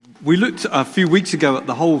We looked a few weeks ago at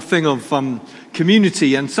the whole thing of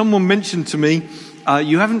community, and someone mentioned to me,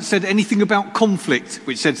 you haven't said anything about conflict,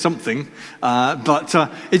 which said something, but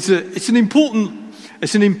it's an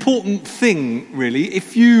important thing, really.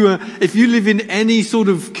 If you live in any sort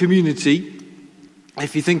of community,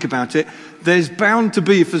 if you think about it, there's bound to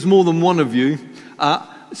be, if there's more than one of you,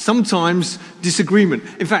 sometimes disagreement.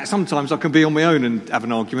 In fact, sometimes I can be on my own and have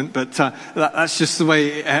an argument, but that's just the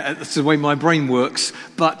way my brain works.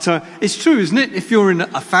 But it's true, isn't it? If you're in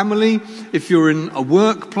a family, if you're in a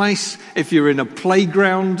workplace, if you're in a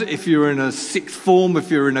playground, if you're in a sixth form, if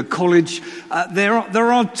you're in a college, there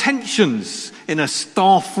are tensions in a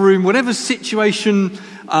staff room, whatever situation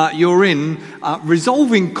you're in.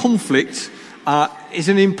 Resolving conflict is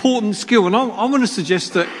an important skill, and I want to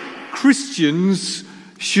suggest that Christians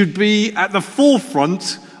should be at the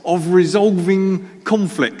forefront of resolving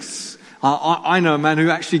conflicts. I know a man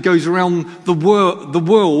who actually goes around the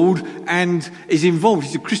world and is involved.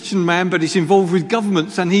 He's a Christian man, but he's involved with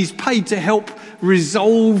governments, and he's paid to help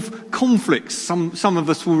resolve conflicts. Some of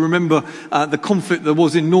us will remember the conflict there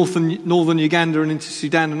was in northern Uganda and into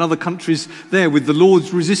Sudan and other countries there with the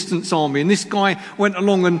Lord's Resistance Army. And this guy went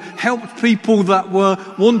along and helped people that were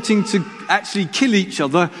wanting to actually kill each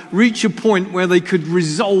other reach a point where they could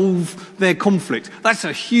resolve their conflict. That's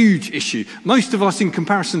a huge issue. Most of us, in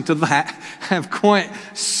comparison to that, have quite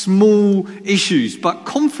small issues. But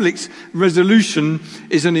conflict resolution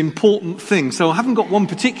is an important thing. So I haven't got one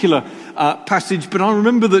particular passage, but I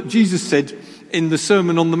remember that Jesus said in the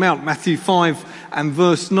Sermon on the Mount, Matthew 5 and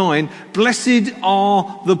verse 9, "Blessed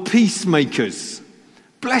are the peacemakers."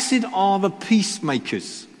 Blessed are the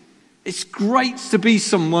peacemakers. It's great to be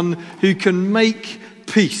someone who can make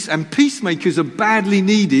peace. And peacemakers are badly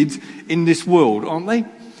needed in this world, aren't they?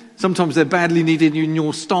 Sometimes they're badly needed in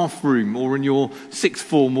your staff room or in your sixth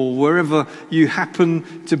form or wherever you happen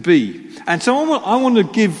to be. And so I want to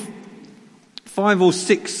give 5 or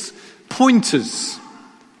 6 pointers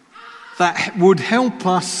that would help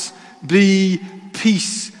us be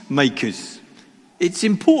peacemakers. It's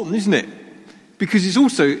important, isn't it? Because it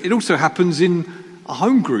also happens in a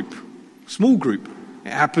home group, small group.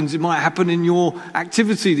 It might happen in your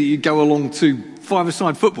activity that you go along to.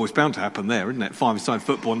 Five-a-side football, it's bound to happen there, isn't it? Five-a-side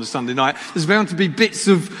football on a Sunday night. There's bound to be bits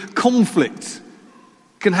of conflict.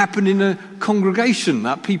 It can happen in a congregation,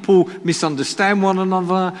 that people misunderstand one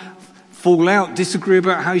another, fall out, disagree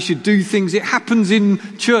about how you should do things. It happens in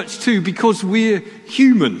church too, because we're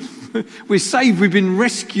human. We're saved, we've been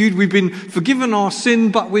rescued, we've been forgiven our sin,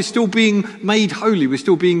 but we're still being made holy, we're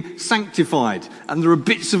still being sanctified. And there are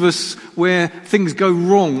bits of us where things go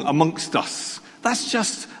wrong amongst us. That's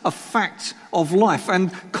just a fact of life.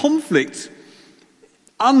 And conflict,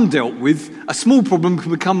 undealt with, a small problem can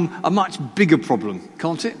become a much bigger problem,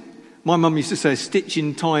 can't it? My mum used to say, a stitch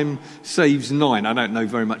in time saves 9. I don't know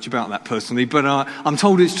very much about that personally, but I'm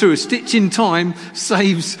told it's true. A stitch in time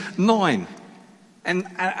saves 9.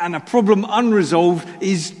 And a problem unresolved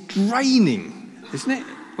is draining, isn't it?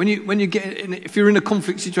 When you if you're in a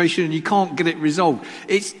conflict situation and you can't get it resolved,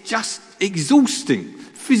 it's just exhausting,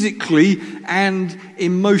 physically and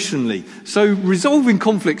emotionally. So resolving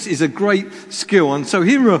conflicts is a great skill. And so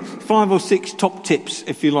here are 5 or 6 top tips,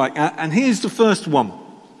 if you like. And here's the first one.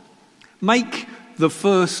 Make the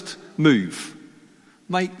first move.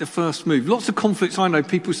 Make the first move. Lots of conflicts, I know,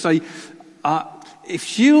 people say, if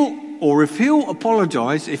he'll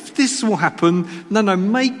apologise, if this will happen, no,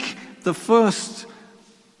 make the first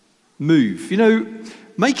move. You know,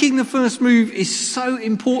 making the first move is so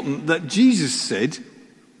important that Jesus said,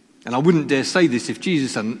 and I wouldn't dare say this if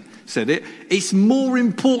Jesus hadn't said it, it's more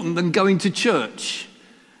important than going to church.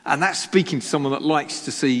 And that's speaking to someone that likes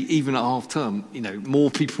to see, even at half term, more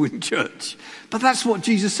people in church. But that's what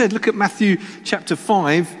Jesus said. Look at Matthew chapter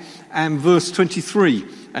 5 and verse 23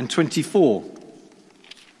 and 24.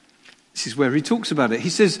 This is where he talks about it. He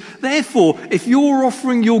says, therefore, if you're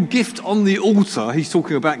offering your gift on the altar, he's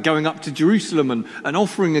talking about going up to Jerusalem and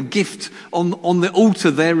offering a gift on the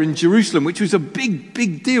altar there in Jerusalem, which was a big,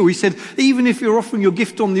 big deal. He said, even if you're offering your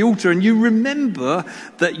gift on the altar and you remember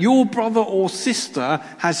that your brother or sister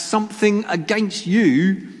has something against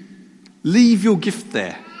you, leave your gift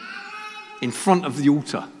there in front of the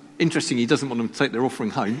altar. Interesting, he doesn't want them to take their offering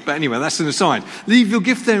home. But anyway, that's an aside. Leave your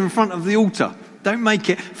gift there in front of the altar. Don't make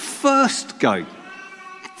it. First go.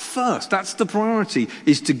 First, that's the priority,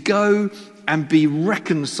 is to go and be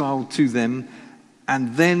reconciled to them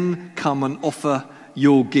and then come and offer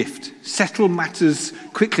your gift. Settle matters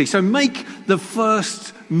quickly. So make the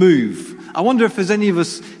first move. I wonder if there's any of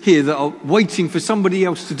us here that are waiting for somebody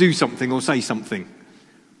else to do something or say something.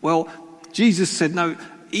 Well, Jesus said, no,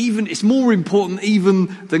 it's more important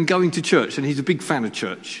even than going to church. And he's a big fan of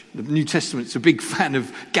church. The New Testament's a big fan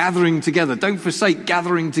of gathering together. Don't forsake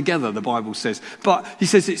gathering together, the Bible says. But he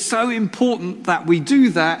says it's so important that we do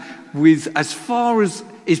that with, as far as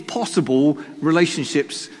is possible,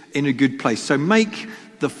 relationships in a good place. So make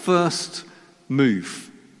the first move.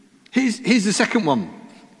 Here's the second one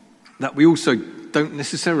that we also don't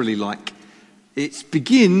necessarily like. It's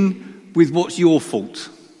begin with what's your fault.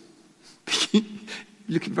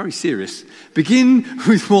 Looking very serious. Begin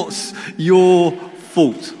with what's your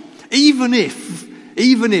fault. Even if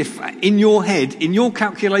in your head, in your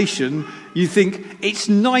calculation, you think it's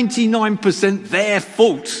 99% their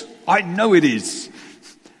fault. I know it is.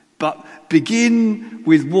 But begin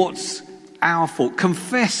with what's our fault.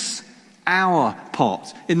 Confess our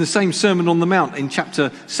part. In the same Sermon on the Mount in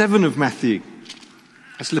chapter 7 of Matthew.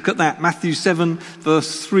 Let's look at that. Matthew 7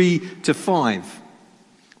 verse 3 to 5.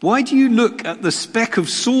 Why do you look at the speck of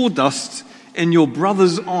sawdust in your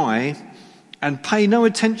brother's eye and pay no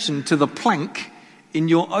attention to the plank in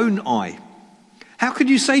your own eye? How could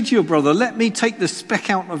you say to your brother, let me take the speck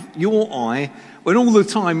out of your eye, when all the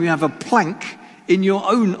time you have a plank in your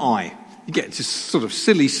own eye? You get this sort of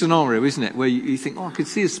silly scenario, isn't it? Where you think, I could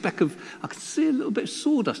see a little bit of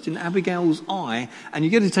sawdust in Abigail's eye, and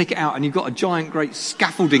you get to take it out and you've got a giant, great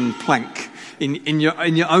scaffolding plank in your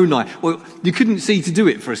own eye. Well, you couldn't see to do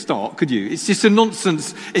it for a start, could you? It's just a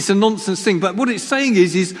nonsense thing. But what it's saying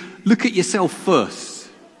is look at yourself first.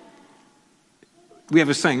 We have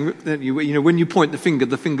a saying, when you point the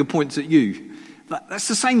finger points at you. That's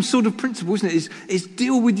the same sort of principle, isn't it? Is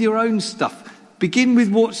deal with your own stuff. Begin with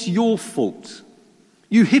what's your fault.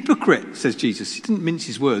 You hypocrite, says Jesus. He didn't mince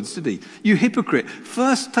his words, did he? You hypocrite.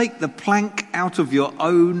 First take the plank out of your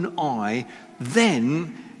own eye,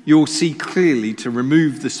 then you'll see clearly to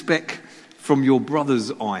remove the speck from your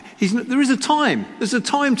brother's eye. There is a time. There's a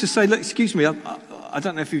time to say, look, excuse me, I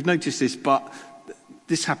don't know if you've noticed this, but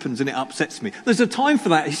this happens and it upsets me. There's a time for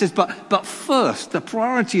that. He says, but first, the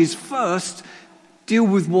priority is first, deal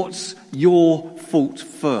with what's your fault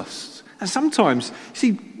first. And sometimes,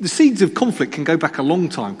 see, the seeds of conflict can go back a long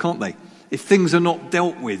time, can't they? If things are not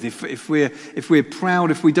dealt with, if we're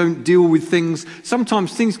proud, if we don't deal with things,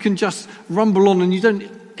 sometimes things can just rumble on and you don't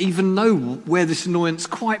even know where this annoyance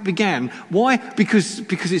quite began. Why? Because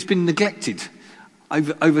it's been neglected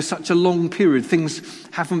over such a long period. Things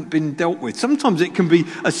haven't been dealt with. Sometimes it can be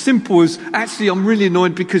as simple as, actually, I'm really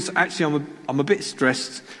annoyed because actually I'm a bit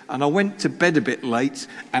stressed and I went to bed a bit late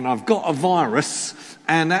and I've got a virus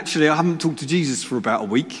and actually I haven't talked to Jesus for about a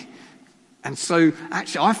week. And so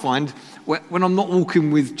actually I find when I'm not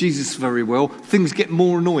walking with Jesus very well, things get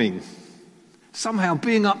more annoying. Somehow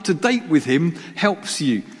being up to date with him helps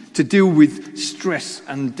you to deal with stress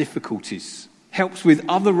and difficulties. Helps with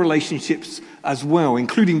other relationships as well,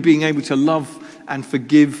 including being able to love and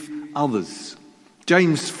forgive others.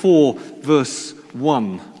 James 4 verse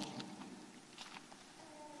 1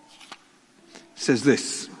 says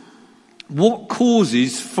this. What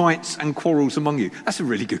causes fights and quarrels among you? That's a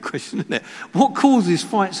really good question, isn't it? What causes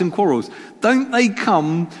fights and quarrels? Don't they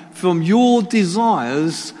come from your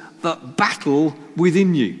desires that battle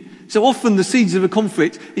within you? So often the seeds of a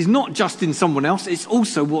conflict is not just in someone else, it's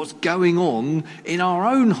also what's going on in our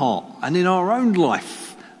own heart and in our own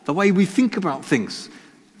life, the way we think about things.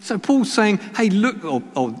 So Paul's saying, hey, look,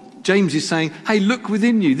 or James is saying, hey, look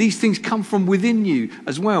within you. These things come from within you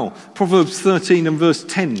as well. Proverbs 13 and verse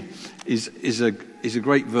 10 is a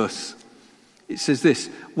great verse. It says this,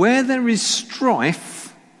 where there is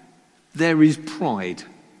strife, there is pride.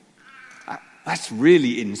 That's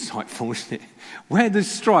really insightful, isn't it? Where there's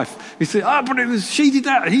strife, you say, but she did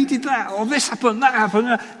that, he did that, or this happened, that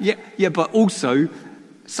happened. Yeah, but also,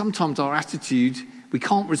 sometimes our attitude, we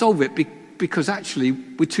can't resolve it because actually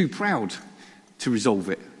we're too proud to resolve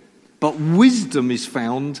it. But wisdom is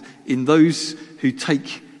found in those who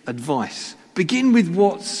take advice. Begin with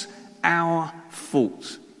what's our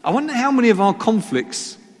fault. I wonder how many of our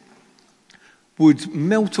conflicts would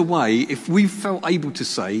melt away if we felt able to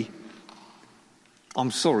say, I'm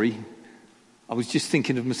sorry, I was just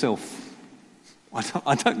thinking of myself.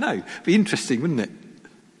 I don't know. It'd be interesting, wouldn't it?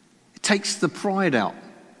 It takes the pride out.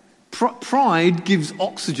 Pride gives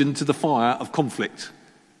oxygen to the fire of conflict.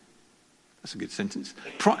 That's a good sentence.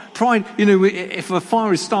 Pride, if a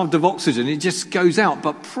fire is starved of oxygen, it just goes out.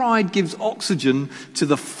 But pride gives oxygen to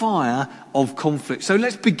the fire of conflict. So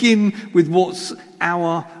let's begin with what's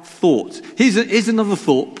our thought. Here's another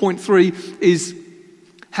thought. Point 3 is,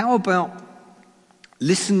 how about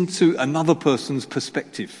listen to another person's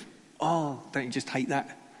perspective? Oh, don't you just hate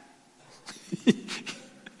that?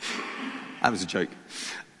 That was a joke.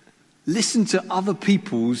 Listen to other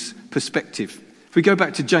people's perspective. If we go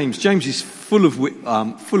back to James, James is full of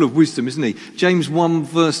wisdom, isn't he? James 1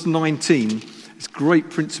 verse 19, it's a great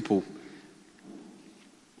principle.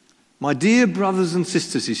 My dear brothers and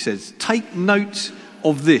sisters, he says, take note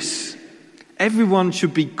of this. Everyone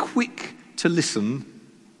should be quick to listen,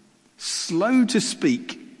 slow to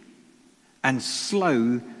speak, and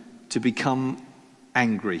slow to become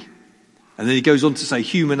angry. And then he goes on to say,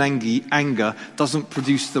 human anger doesn't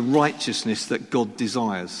produce the righteousness that God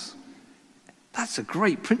desires. That's a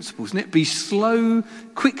great principle, isn't it? Be slow,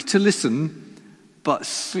 quick to listen, but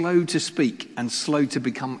slow to speak and slow to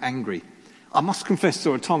become angry. I must confess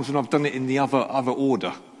there are times when I've done it in the other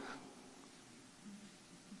order.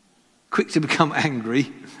 Quick to become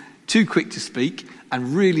angry, too quick to speak,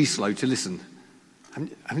 and really slow to listen.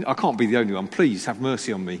 I can't be the only one. Please have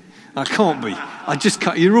mercy on me. I can't be. I just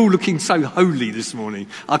can't. You're all looking so holy this morning.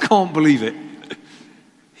 I can't believe it.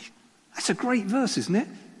 That's a great verse, isn't it?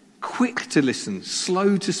 Quick to listen,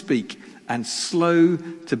 slow to speak, and slow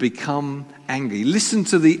to become angry. Listen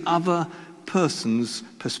to the other person's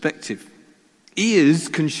perspective. Ears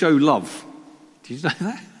can show love. Do you know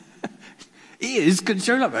that? Ears can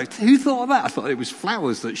show love. Who thought of that? I thought it was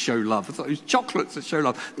flowers that show love. I thought it was chocolates that show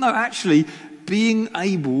love. No, actually, being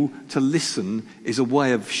able to listen is a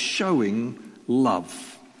way of showing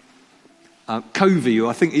love. Covey, who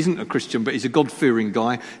I think isn't a Christian, but he's a God-fearing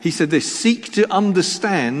guy, he said this: seek to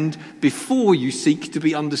understand before you seek to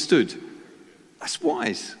be understood. That's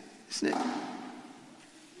wise, isn't it?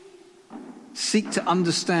 Seek to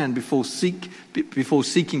understand before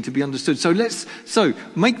seeking to be understood. So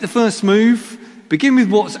make the first move. Begin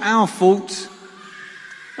with what's our fault.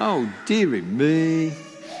 Oh, dearie me.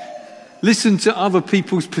 Listen to other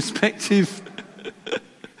people's perspective.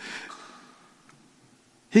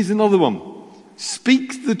 Here's another one.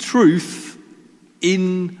 Speak the truth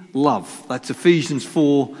in love. That's Ephesians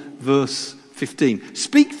 4 verse 15.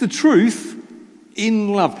 Speak the truth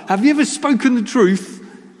in love. Have you ever spoken the truth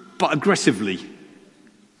but aggressively?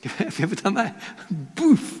 Have you ever done that?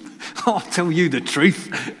 Boof! I'll tell you the truth.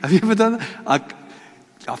 Have you ever done that?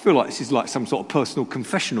 I feel like this is like some sort of personal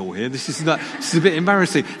confessional here. This is a bit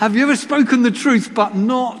embarrassing. Have you ever spoken the truth but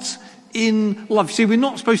not in love? See, we're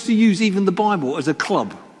not supposed to use even the Bible as a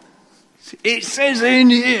club. It says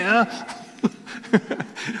in here.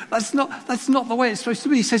 That's not the way it's supposed to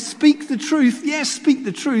be. He says, speak the truth. Yes, speak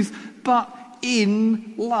the truth, but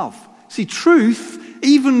in love. See, truth,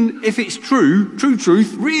 even if it's true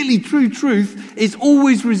truth, really true truth, is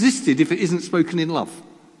always resisted if it isn't spoken in love.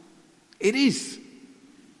 It is.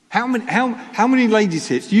 How many ladies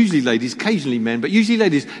here, it's usually ladies, occasionally men, but usually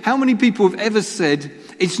ladies, how many people have ever said,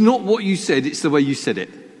 it's not what you said, it's the way you said it?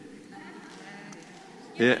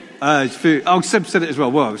 Yeah. Seb said it as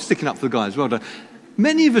well. Well, I was sticking up for the guys. Well done.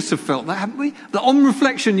 Many of us have felt that, haven't we? That on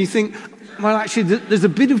reflection you think, well, actually, there's a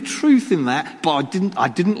bit of truth in that, but I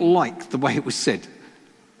didn't like the way it was said.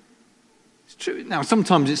 It's true. Now,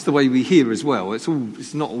 sometimes it's the way we hear as well. It's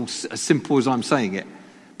not all as simple as I'm saying it.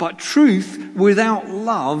 But truth without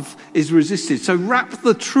love is resisted. So wrap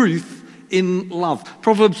the truth in love.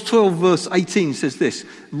 Proverbs 12 verse 18 says this: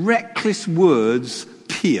 reckless words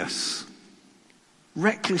pierce.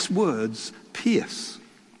 Reckless words pierce.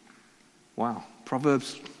 Wow.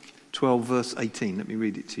 Proverbs 12 verse 18. Let me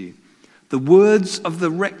read it to you. The words of the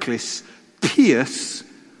reckless pierce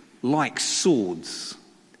like swords.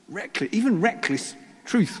 Even reckless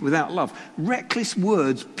truth without love. Reckless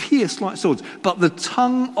words pierce like swords. But the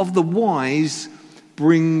tongue of the wise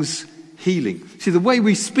brings healing. See, the way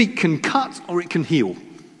we speak can cut or it can heal.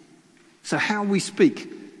 So how we speak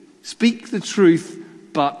the truth,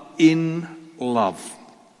 but in love.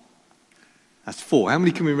 That's 4. How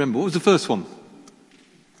many can we remember? What was the first one?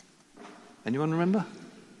 Anyone remember?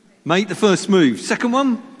 Make the first move. Second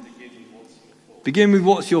one? Begin with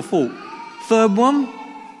what's your fault. Third one?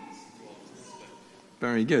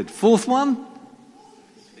 Very good. Fourth one?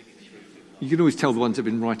 You can always tell the ones that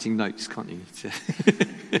have been writing notes, can't you?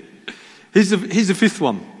 Here's the fifth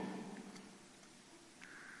one.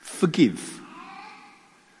 Forgive.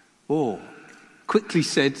 Oh, quickly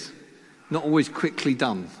said, not always quickly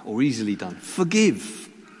done or easily done. Forgive.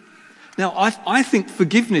 Now, I think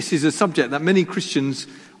forgiveness is a subject that many Christians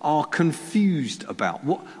are confused about.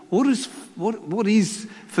 What is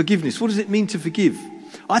forgiveness? What does it mean to forgive?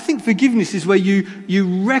 I think forgiveness is where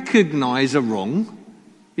you recognize a wrong.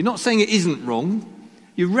 You're not saying it isn't wrong.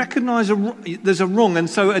 You recognize there's a wrong, and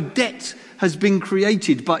so a debt has been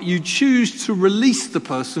created, but you choose to release the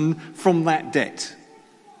person from that debt.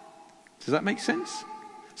 Does that make sense?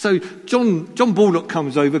 So John Baldock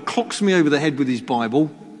comes over, clocks me over the head with his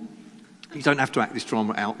Bible, You don't have to act this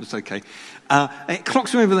drama out. It's okay. It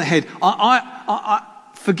clocks me over the head.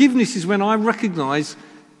 Forgiveness is when I recognise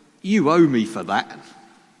you owe me for that.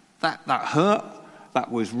 That hurt.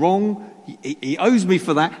 That was wrong. He owes me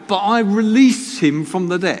for that. But I release him from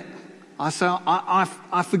the debt. I say,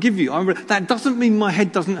 I forgive you. That doesn't mean my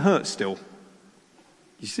head doesn't hurt still.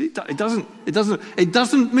 You see, it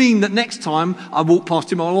doesn't mean that next time I walk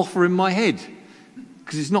past him, I'll offer him my head,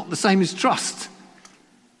 because it's not the same as trust.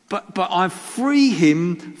 But I free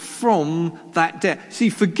him from that debt. See,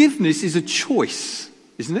 forgiveness is a choice,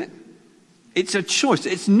 isn't it? It's a choice.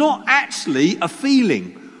 It's not actually a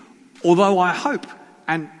feeling, although I hope.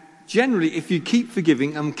 And generally, if you keep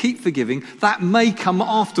forgiving, that may come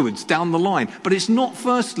afterwards down the line. But it's not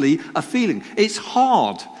firstly a feeling. It's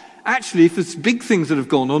hard. Actually, if there's big things that have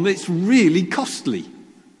gone on, it's really costly.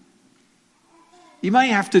 You may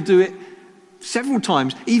have to do it several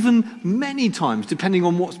times, even many times, depending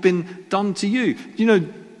on what's been done to you. You know,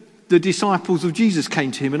 the disciples of Jesus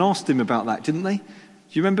came to him and asked him about that, didn't they? Do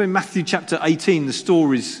you remember in Matthew chapter 18, the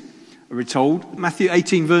stories are told? Matthew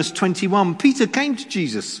 18, verse 21, Peter came to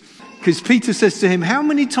Jesus, because Peter says to him, how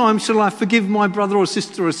many times shall I forgive my brother or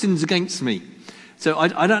sister who sins against me? So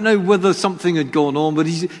I don't know whether something had gone on, but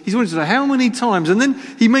he's wanted to know how many times. And then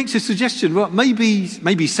he makes a suggestion, well, maybe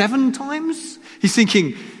 7 times? He's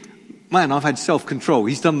thinking, man, I've had self-control.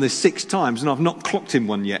 He's done this 6 times and I've not clocked him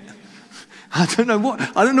one yet. I don't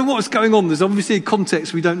know what's going on. There's obviously a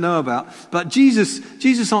context we don't know about. But Jesus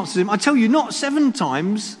answers him, I tell you, not 7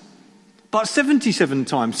 times, but 77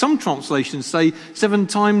 times. Some translations say 7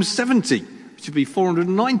 times 70, which would be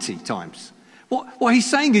 490 times. What he's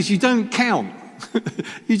saying is you don't count.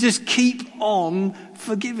 You just keep on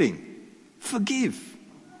forgiving. Forgive.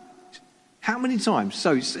 How many times?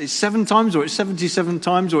 So it's 7 times, or it's 77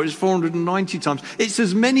 times, or it's 490 times. It's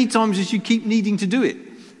as many times as you keep needing to do it.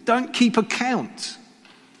 Don't keep a count.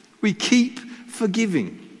 We keep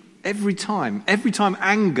forgiving every time. Every time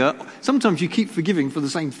anger, sometimes you keep forgiving for the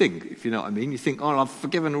same thing, if you know what I mean. You think, oh, I've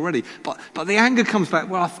forgiven already. But the anger comes back,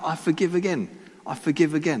 well, I forgive again. I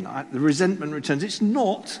forgive again. The resentment returns. It's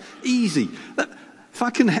not easy. If I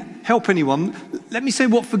can help anyone, let me say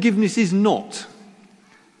what forgiveness is not.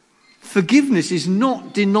 Forgiveness is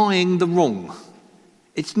not denying the wrong.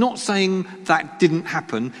 It's not saying that didn't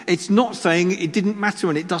happen. It's not saying it didn't matter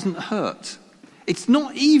and it doesn't hurt. It's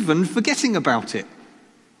not even forgetting about it.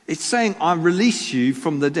 It's saying, I release you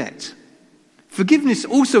from the debt. Forgiveness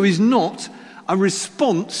also is not a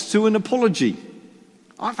response to an apology.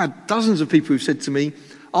 I've had dozens of people who've said to me,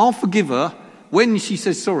 I'll forgive her when she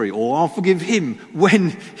says sorry, or I'll forgive him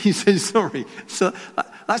when he says sorry. So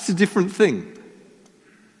that's a different thing.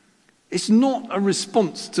 It's not a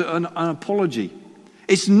response to an apology.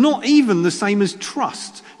 It's not even the same as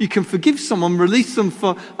trust. You can forgive someone, release them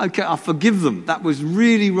for, okay, I forgive them. That was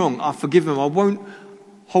really wrong. I forgive them. I won't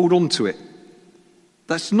hold on to it.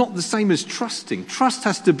 That's not the same as trusting. Trust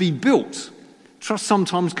has to be built. Trust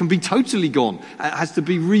sometimes can be totally gone. It has to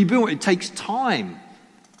be rebuilt. It takes time.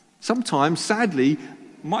 Sometimes, sadly,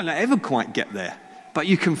 might not ever quite get there. But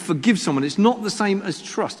you can forgive someone. It's not the same as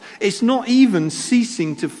trust. It's not even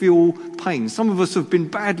ceasing to feel pain. Some of us have been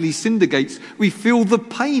badly syndicates. We feel the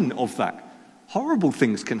pain of that. Horrible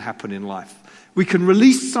things can happen in life. We can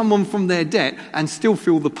release someone from their debt and still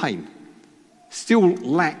feel the pain. Still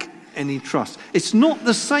lack any trust. It's not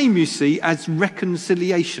the same, you see, as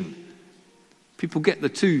reconciliation. People get the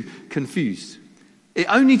two confused. It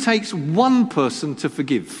only takes one person to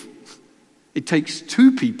forgive. It takes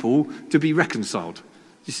 2 people to be reconciled. Do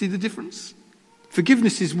you see the difference?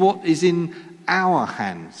 Forgiveness is what is in our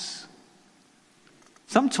hands.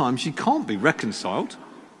 Sometimes you can't be reconciled.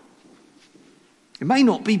 It may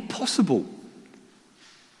not be possible.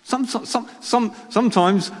 Sometimes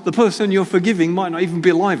the person you're forgiving might not even be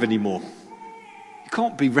alive anymore. You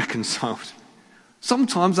can't be reconciled.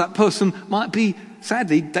 Sometimes that person might be,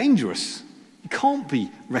 sadly, dangerous. You can't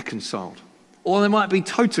be reconciled. Or they might be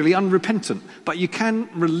totally unrepentant, but you can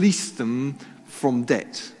release them from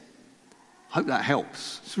debt. I hope that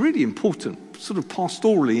helps. It's really important, sort of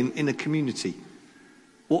pastorally in a community.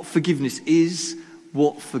 What forgiveness is,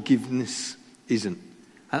 what forgiveness isn't.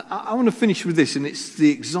 And I want to finish with this, and it's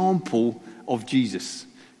the example of Jesus.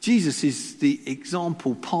 Jesus is the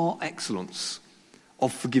example par excellence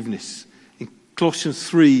of forgiveness. In Colossians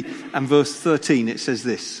 3 and verse 13, it says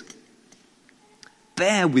this: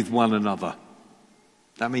 bear with one another.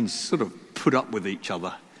 That means sort of put up with each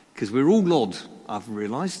other, because we're all odd, I've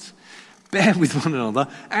realised. Bear with one another,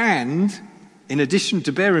 and in addition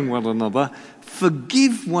to bearing one another,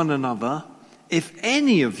 forgive one another if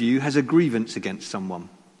any of you has a grievance against someone.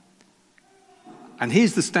 And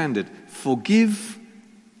here's the standard: forgive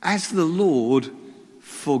as the Lord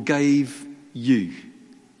forgave you.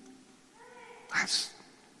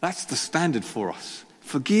 That's the standard for us.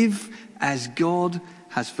 Forgive as God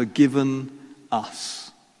has forgiven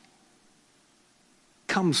us.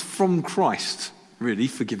 Comes from Christ, really,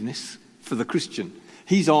 forgiveness for the Christian.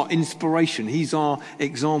 He's our inspiration. He's our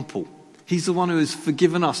example. He's the one who has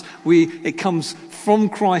forgiven us. It comes from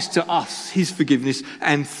Christ to us, his forgiveness,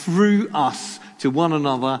 and through us to one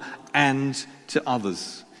another and to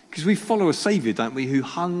others. Because we follow a Saviour, don't we, who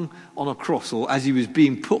hung on a cross, or as he was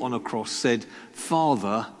being put on a cross, said,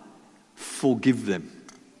 "Father, forgive them."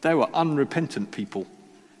 They were unrepentant people.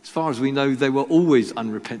 As far as we know, they were always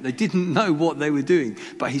unrepentant. They didn't know what they were doing.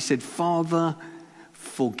 But he said, "Father,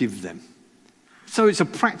 forgive them." So it's a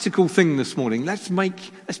practical thing this morning. Let's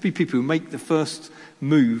be people who make the first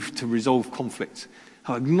move to resolve conflict.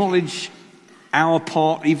 Acknowledge our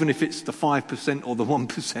part, even if it's the 5% or the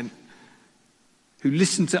 1%. Who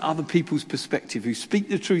listen to other people's perspective, who speak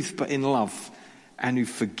the truth but in love, and who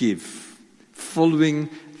forgive, following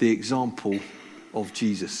the example of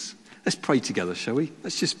Jesus. Let's pray together, shall we?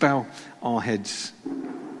 Let's just bow our heads.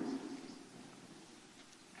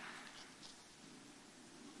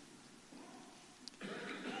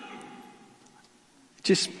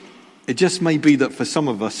 It just may be that for some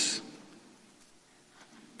of us,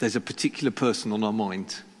 there's a particular person on our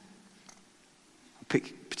mind.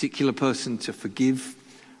 Particular person to forgive,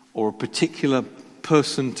 or a particular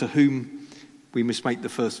person to whom we must make the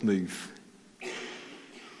first move.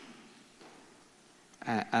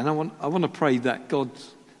 And I want to pray that God,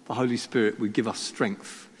 the Holy Spirit, would give us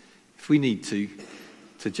strength, if we need to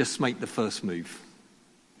just make the first move.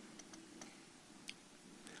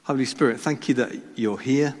 Holy Spirit, thank you that you're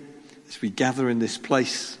here as we gather in this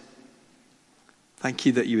place. Thank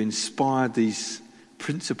you that you inspired these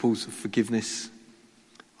principles of forgiveness.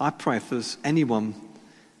 I pray if there's anyone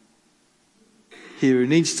here who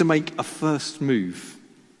needs to make a first move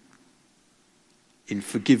in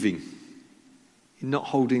forgiving, in not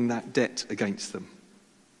holding that debt against them,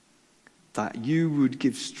 that you would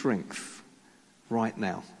give strength right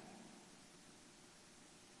now.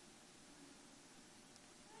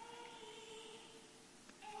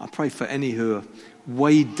 I pray for any who are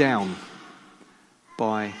weighed down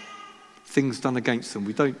by things done against them.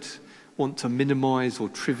 We don't want to minimize or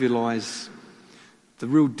trivialize the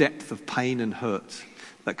real depth of pain and hurt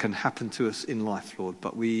that can happen to us in life, Lord.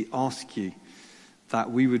 But we ask you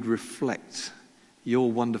that we would reflect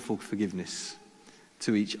your wonderful forgiveness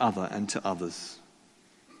to each other and to others.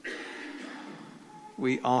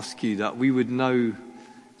 We ask you that we would know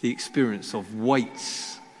the experience of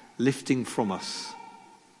weights lifting from us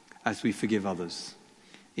as we forgive others.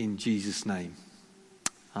 In Jesus' name.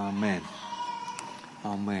 Amen.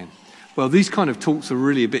 Amen. Well, these kind of talks are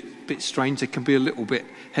really a bit strange. They can be a little bit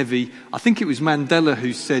heavy. I think it was Mandela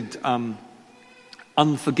who said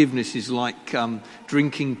unforgiveness is like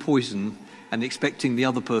drinking poison and expecting the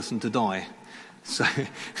other person to die. So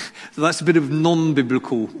that's a bit of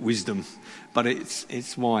non-biblical wisdom, but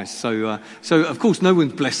it's wise. So of course no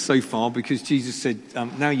one's blessed so far, because Jesus said,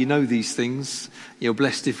 "Now you know these things. You're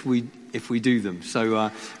blessed if we do them." So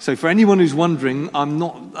for anyone who's wondering, I'm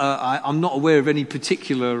not aware of any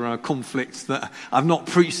particular conflicts that I've not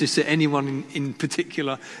preached this at anyone in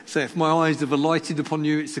particular. So if my eyes have alighted upon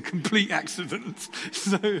you, it's a complete accident.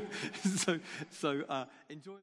 So enjoy.